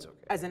 That's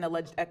okay. As an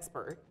alleged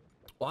expert.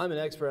 Well, I'm an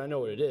expert. I know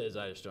what it is.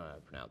 I just don't know how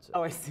to pronounce it.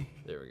 Oh, I see.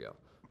 There we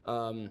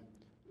go.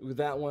 With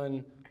that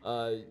one,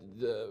 the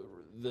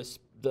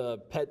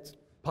pet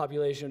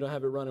population don't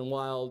have it running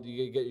wild.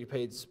 You get your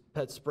pets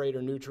sprayed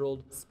or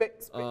neutraled. Spayed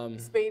and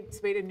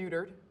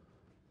neutered.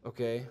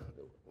 Okay.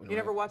 You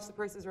never watched The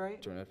Price is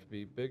Right? Don't have to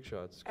be big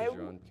shots because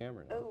you're on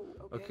camera now. Oh,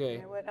 okay.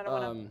 You know what? I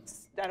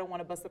don't want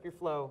to bust up your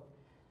flow,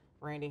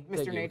 Randy. Mr.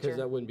 Thank you, Nature. because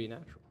that wouldn't be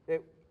natural.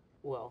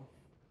 Well,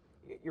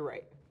 you're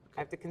right. I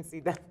have to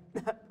concede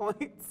that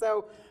point.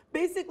 So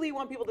basically, you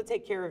want people to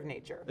take care of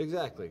nature.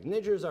 Exactly.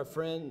 Nature is our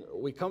friend.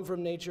 We come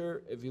from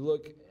nature. If you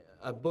look,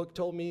 a book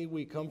told me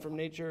we come from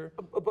nature,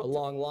 a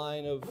long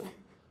line of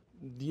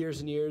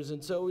years and years.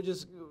 And so we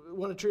just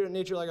want to treat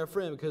nature like our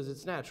friend because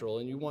it's natural,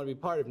 and you want to be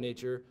part of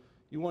nature.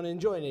 You want to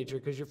enjoy nature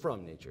because you're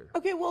from nature.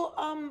 Okay, well,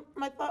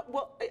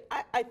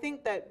 I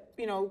think that,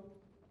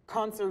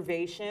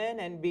 conservation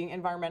and being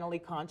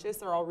environmentally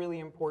conscious are all really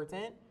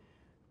important.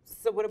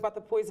 So what about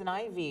the poison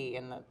ivy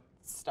and the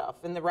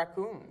stuff and the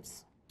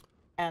raccoons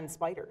and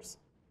spiders?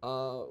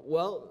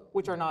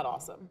 Which are not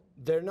awesome.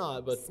 They're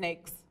not, but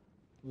snakes.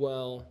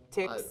 Well,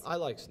 ticks. I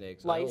like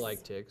snakes. Lice. I don't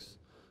like ticks.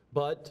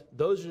 But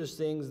those are just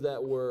things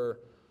that were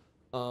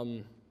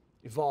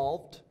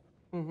evolved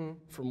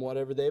from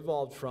whatever they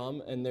evolved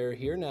from, and they're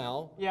here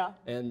now. Yeah.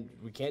 And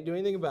we can't do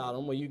anything about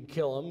them. Well, you can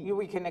kill them.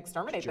 We can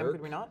exterminate them,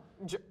 could we not?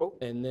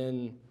 And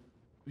then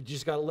we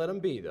just got to let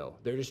them be, though.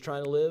 They're just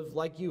trying to live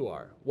like you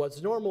are.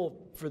 What's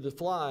normal for the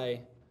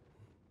fly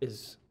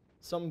is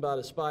something about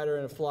a spider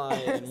and a fly,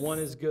 and one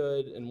is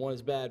good and one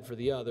is bad for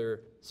the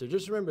other. So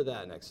just remember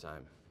that next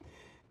time.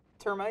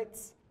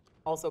 Termites,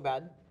 also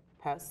bad.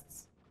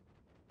 Pests.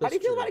 How do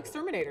you feel about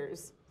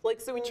exterminators? Like,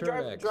 so when you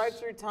drive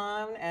through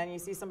town and you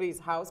see somebody's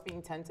house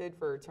being tented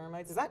for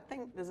termites,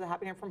 does it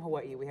happen here from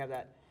Hawaii? We have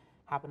that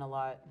happen a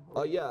lot.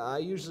 Oh yeah,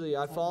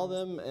 I follow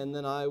them and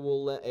then I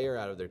will let air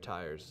out of their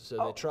tires. So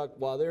the truck,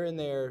 while they're in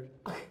there,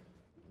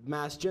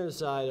 mass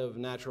genocide of a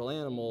natural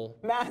animal.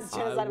 Mass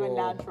genocide of a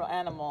natural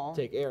animal.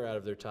 Take air out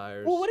of their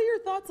tires. Well, what are your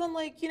thoughts on,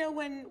 like,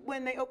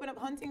 when they open up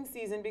hunting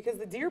season, because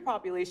the deer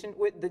population,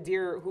 with the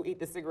deer who eat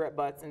the cigarette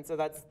butts, and so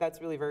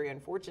that's really very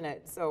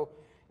unfortunate. So,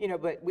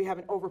 but we have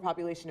an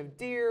overpopulation of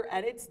deer,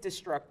 and it's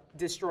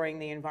destroying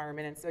the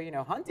environment, and so,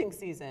 hunting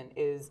season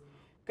is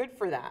good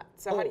for that.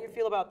 So how do you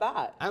feel about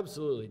that?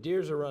 Absolutely.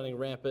 Deers are running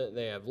rampant.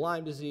 They have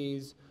Lyme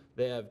disease.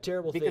 They have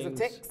terrible things. Because of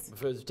ticks?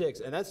 Because of ticks.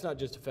 And that's not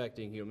just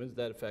affecting humans.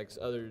 That affects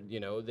other,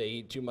 they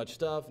eat too much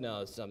stuff.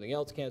 Now something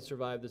else can't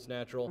survive that's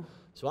natural.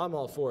 So I'm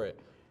all for it.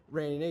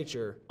 Randy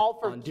Nature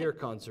on deer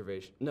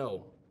conservation.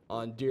 No,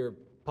 on deer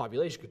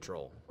population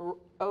control.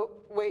 Oh,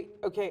 wait,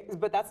 okay.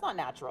 But that's not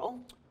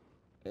natural.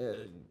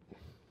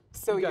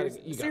 So you're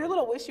a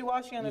little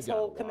wishy-washy on this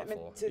whole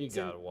commitment to... You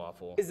gotta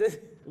waffle. Is this...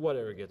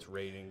 Whatever gets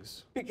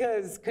ratings.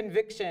 Because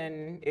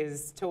conviction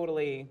is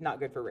totally not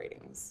good for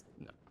ratings.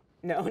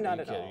 No, not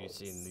at all. Have you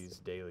seen these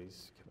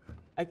dailies?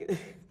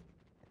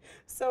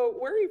 So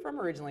where are you from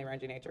originally,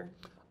 Randy Nature?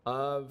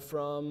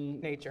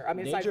 From... Nature. I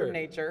mean, aside from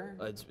nature.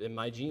 It's in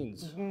my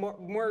genes.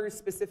 More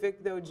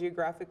specific, though,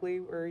 geographically,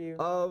 where are you?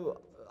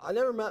 I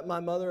never met my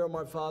mother or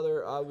my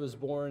father. I was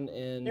born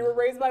in... You were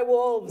raised by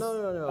wolves. No.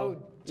 Oh,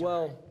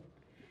 well,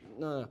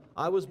 no.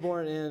 I was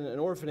born in an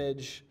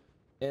orphanage,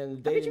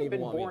 and they didn't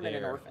even want me there. How did you been born in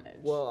an orphanage?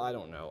 Well, I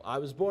don't know. I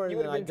was born,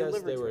 and I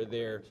guess they were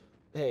there.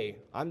 Hey,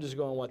 I'm just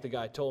going what the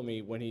guy told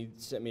me when he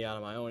sent me out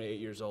on my own 8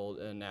 years old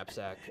in a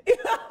knapsack.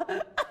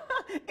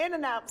 In a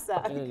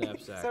knapsack. In a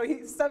knapsack. So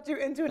he stuffed you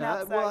into a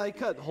knapsack. Well, I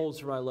cut holes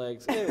for my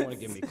legs. They didn't want to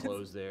give me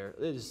clothes there.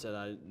 They just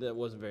said that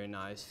wasn't very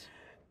nice.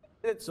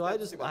 So I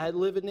had to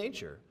live in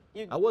nature.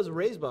 I wasn't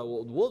raised by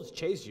wolves. Wolves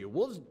chase you.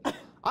 Wolves.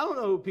 I don't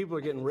know who people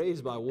are getting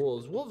raised by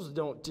wolves. Wolves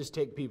don't just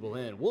take people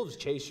in. Wolves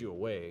chase you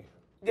away.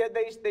 Yeah,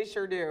 they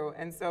sure do.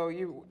 And so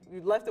you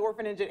left the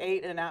orphanage at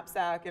 8 in a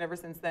knapsack, and ever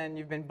since then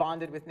you've been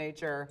bonded with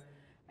nature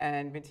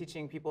and been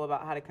teaching people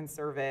about how to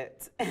conserve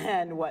it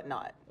and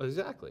whatnot.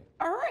 Exactly.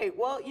 All right.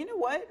 Well, you know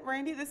what,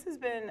 Randy? This has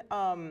been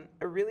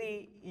a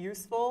really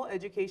useful,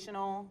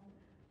 educational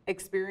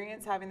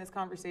experience having this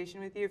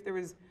conversation with you. If there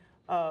was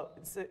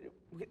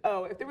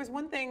if there was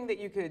one thing that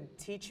you could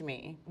teach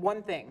me,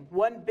 one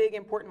big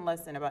important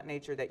lesson about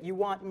nature that you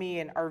want me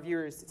and our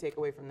viewers to take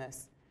away from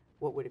this,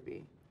 what would it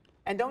be?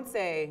 And don't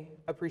say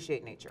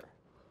appreciate nature.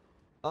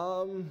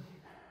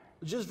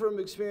 Just from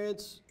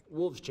experience,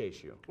 wolves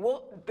chase you.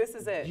 Well, this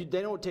is it.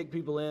 They don't take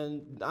people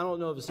in. I don't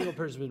know if a single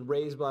person's been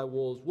raised by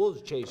wolves.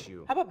 Wolves chase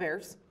you. How about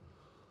bears?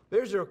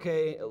 Bears are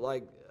okay.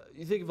 Like,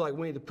 you think of like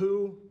Winnie the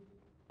Pooh.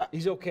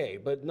 He's okay,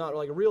 but not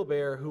like a real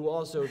bear who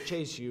also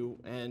chase you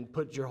and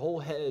put your whole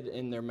head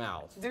in their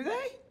mouth. Do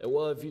they?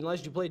 Well,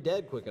 unless you play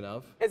dead quick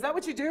enough. Is that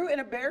what you do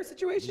in a bear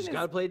situation? You just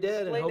gotta play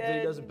dead and hope that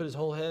he doesn't put his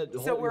whole head,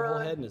 your whole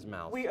head in his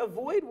mouth. We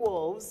avoid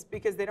wolves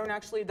because they don't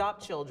actually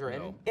adopt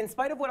children, in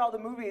spite of what all the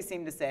movies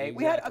seem to say. Exactly.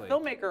 We had a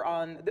filmmaker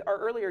on. Our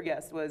earlier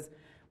guest was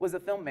a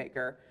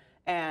filmmaker,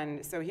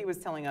 And so he was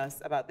telling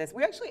us about this.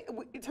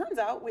 It turns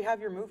out we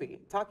have your movie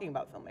talking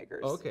about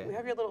filmmakers. Okay. We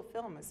have your little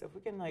film, so if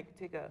we can like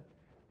take a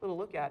little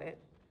look at it.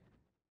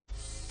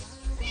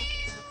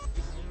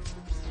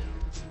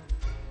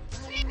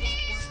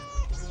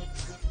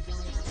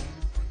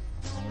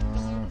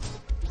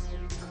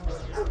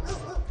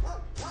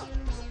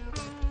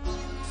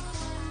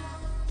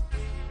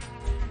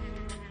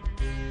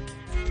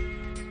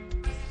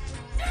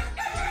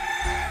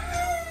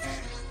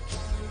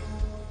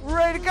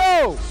 Ready to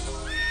go!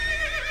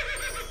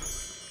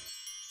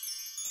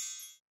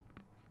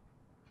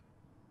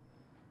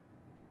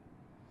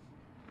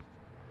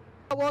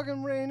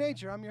 Welcome to Randy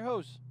Nature. I'm your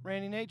host,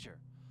 Randy Nature.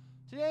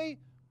 Today,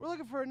 we're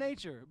looking for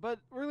nature, but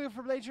we're looking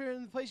for nature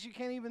in a place you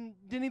didn't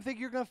even think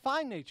you're going to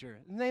find nature.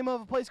 The name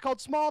of a place called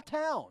Small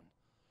Town.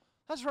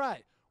 That's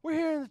right. We're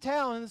here in the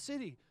town, in the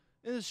city,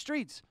 in the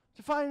streets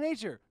to find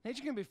nature.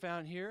 Nature can be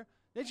found here.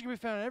 Nature can be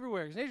found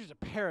everywhere because nature's a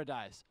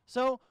paradise.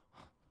 So,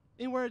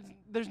 anywhere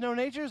there's no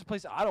nature is a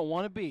place I don't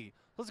want to be.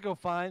 Let's go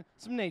find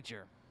some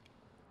nature.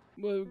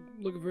 Well,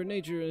 looking for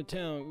nature in a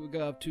town, we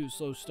got off to a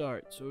slow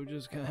start, so we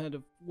just kind of had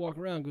to walk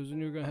around because we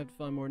knew we were going to have to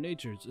find more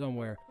nature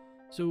somewhere.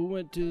 So we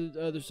went to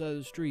the other side of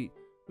the street.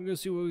 We're going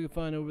to see what we can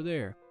find over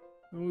there.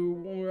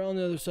 And when we were on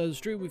the other side of the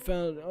street, we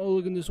found, oh,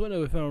 look in this window,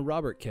 we found a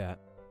Robert cat.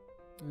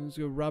 And let's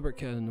go Robert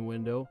cat in the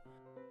window.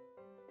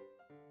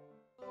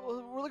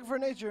 Well, we're looking for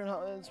nature in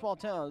a small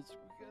town. It's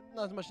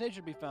not as much nature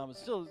to be found, but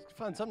still,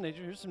 find some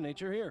nature. Here's some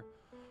nature here.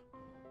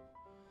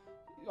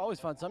 You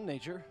always find some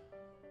nature.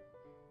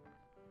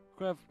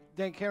 We're going to have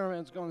Dan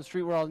cameraman's going on the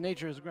street where all the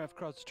nature is. We're going to have to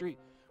cross the street.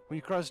 When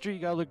you cross the street, you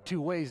got to look 2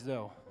 ways,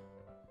 though.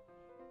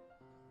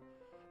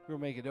 We'll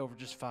make it over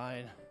just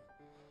fine.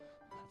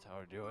 That's how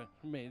we do it.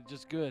 We made it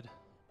just good.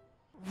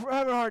 We're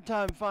having a hard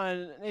time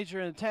finding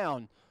nature in a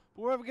town,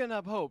 but we're never getting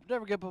up hope.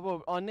 Never give up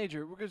hope on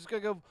nature. We're just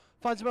going to go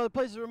find some other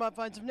places where we might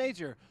find some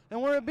nature,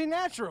 and we're going to be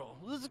natural.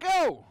 Let's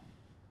go!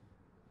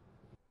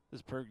 This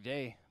is a perfect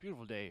day,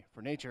 beautiful day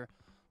for nature.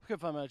 We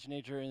couldn't find much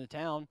nature in the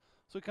town,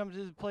 so we come to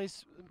this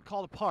place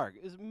called a park.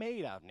 It's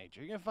made out of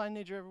nature. You're going to find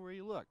nature everywhere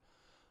you look.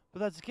 But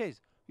that's the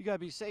case. You got to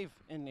be safe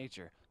in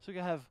nature. So you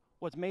got to have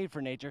what's made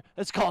for nature.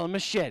 Let's call a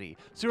machete.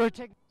 So I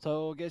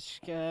guess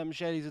you can have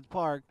machetes at the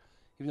park,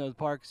 even though the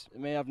park's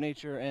made out of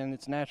nature and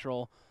it's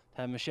natural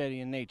to have a machete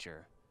in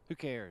nature. Who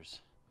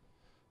cares?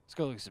 Let's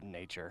go look at some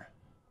nature.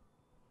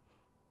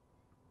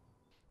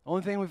 The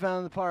only thing we found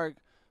in the park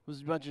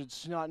was a bunch of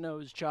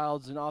snot-nosed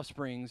childs and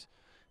offsprings,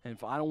 and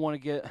if I don't want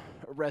to get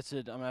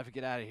arrested, I'm going to have to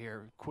get out of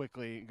here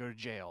quickly and go to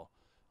jail.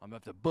 I'm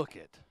going to have to book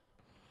it.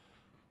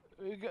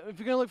 If you're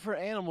going to look for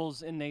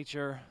animals in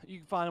nature, you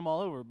can find them all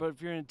over, but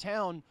if you're in a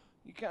town,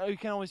 you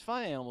can't always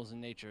find animals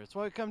in nature. That's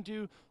why we come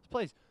to this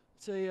place.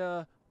 It's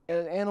an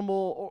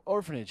animal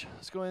orphanage.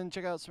 Let's go in and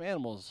check out some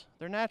animals.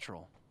 They're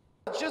natural.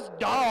 It's just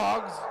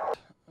dogs!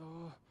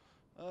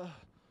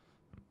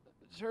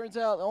 Turns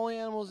out the only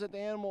animals at the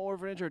animal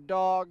orphanage are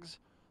dogs.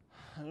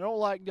 I don't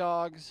like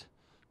dogs,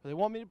 but they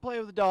want me to play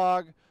with the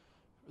dog.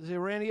 They say,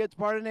 Randy, it's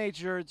part of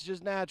nature. It's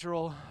just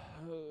natural.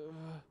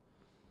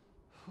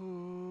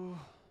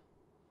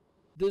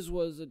 This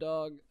was a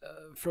dog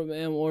from the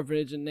animal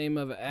orphanage in the name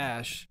of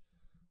Ash.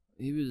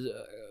 He was,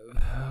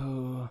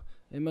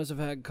 they must have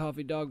had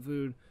coffee dog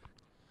food.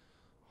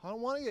 I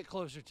don't want to get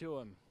closer to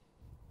him.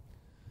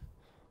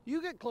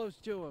 You get close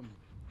to him.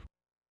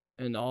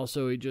 And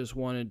also he just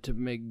wanted to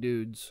make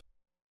dudes.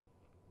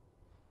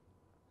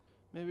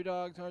 Maybe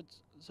dogs aren't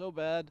so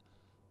bad.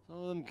 Some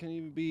of them can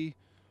even be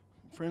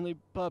friendly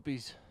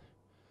puppies.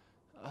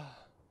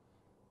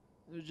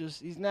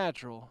 He's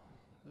natural.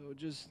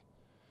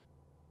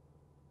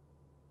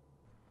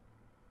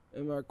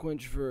 In our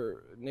quench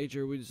for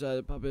nature, we decided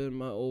to pop in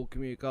my old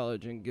community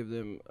college and give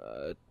them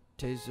a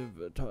taste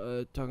of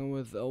talking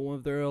with one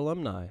of their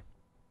alumni.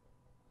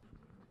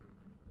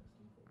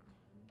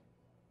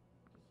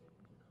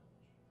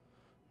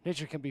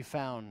 Nature can be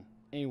found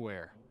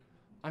anywhere.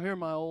 I'm here in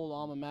my old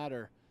alma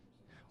mater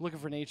looking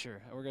for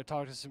nature, and we're going to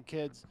talk to some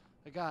kids.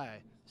 A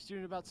guy, a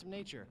student about some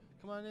nature.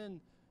 Come on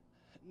in,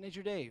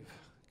 Nature Dave.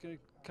 Going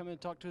to come in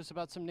and talk to us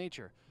about some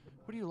nature.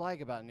 What do you like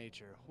about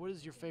nature? What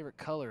is your favorite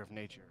color of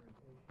nature?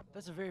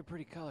 That's a very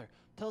pretty color.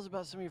 Tell us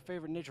about some of your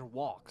favorite nature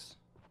walks.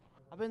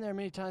 I've been there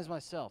many times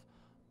myself.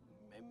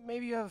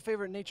 Maybe you have a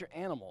favorite nature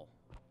animal.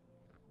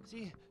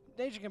 See,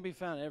 nature can be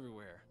found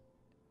everywhere.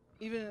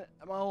 Even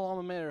at my old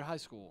alma mater, high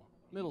school,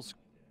 middle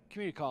school,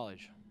 community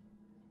college.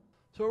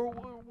 So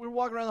we're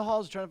walking around the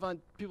halls trying to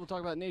find people to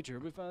talk about nature.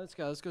 We found this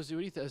guy. Let's go see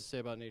what he has to say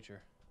about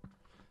nature.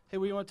 Hey,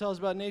 what do you want to tell us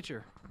about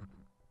nature?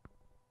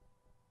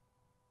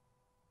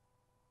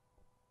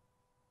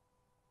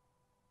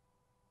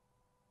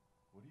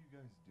 What are you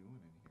guys doing in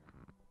here?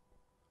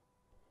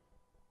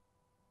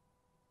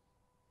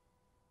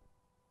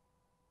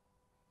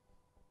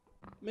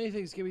 Many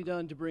things can be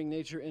done to bring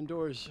nature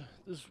indoors.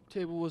 This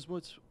table was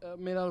once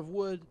made out of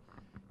wood,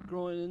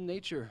 growing in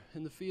nature,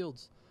 in the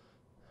fields.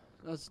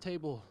 That's the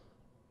table.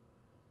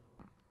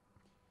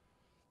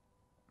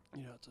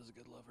 You know, it says a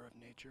good lover of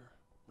nature,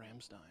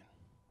 Ramstein.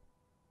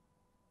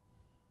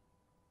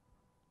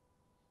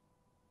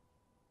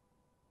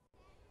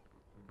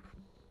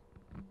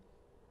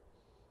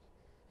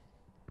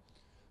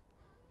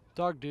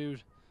 Dog,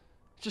 dude.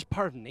 It's just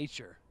part of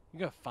nature. You're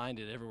gonna find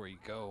it everywhere you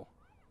go.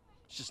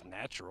 It's just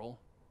natural.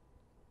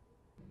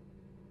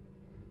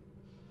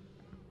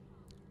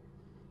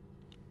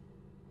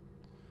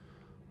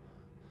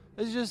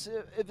 It's just,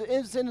 if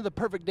it's into the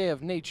perfect day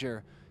of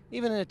nature,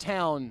 even in a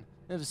town,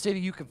 in a city,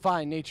 you can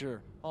find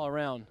nature all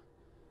around.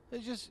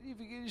 It's just, if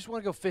you just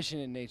want to go fishing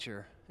in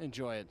nature,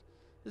 enjoy it.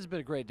 This has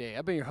been a great day.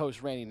 I've been your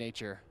host, Randy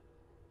Nature.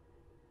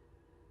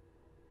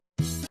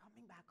 Coming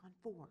back on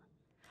 4.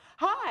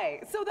 Hi,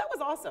 so that was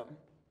awesome.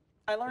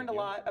 I learned a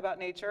lot about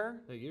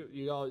nature.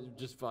 You all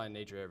just find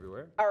nature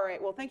everywhere. All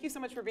right, well, thank you so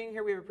much for being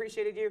here. We've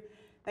appreciated you.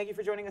 Thank you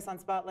for joining us on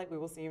Spotlight. We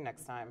will see you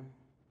next time.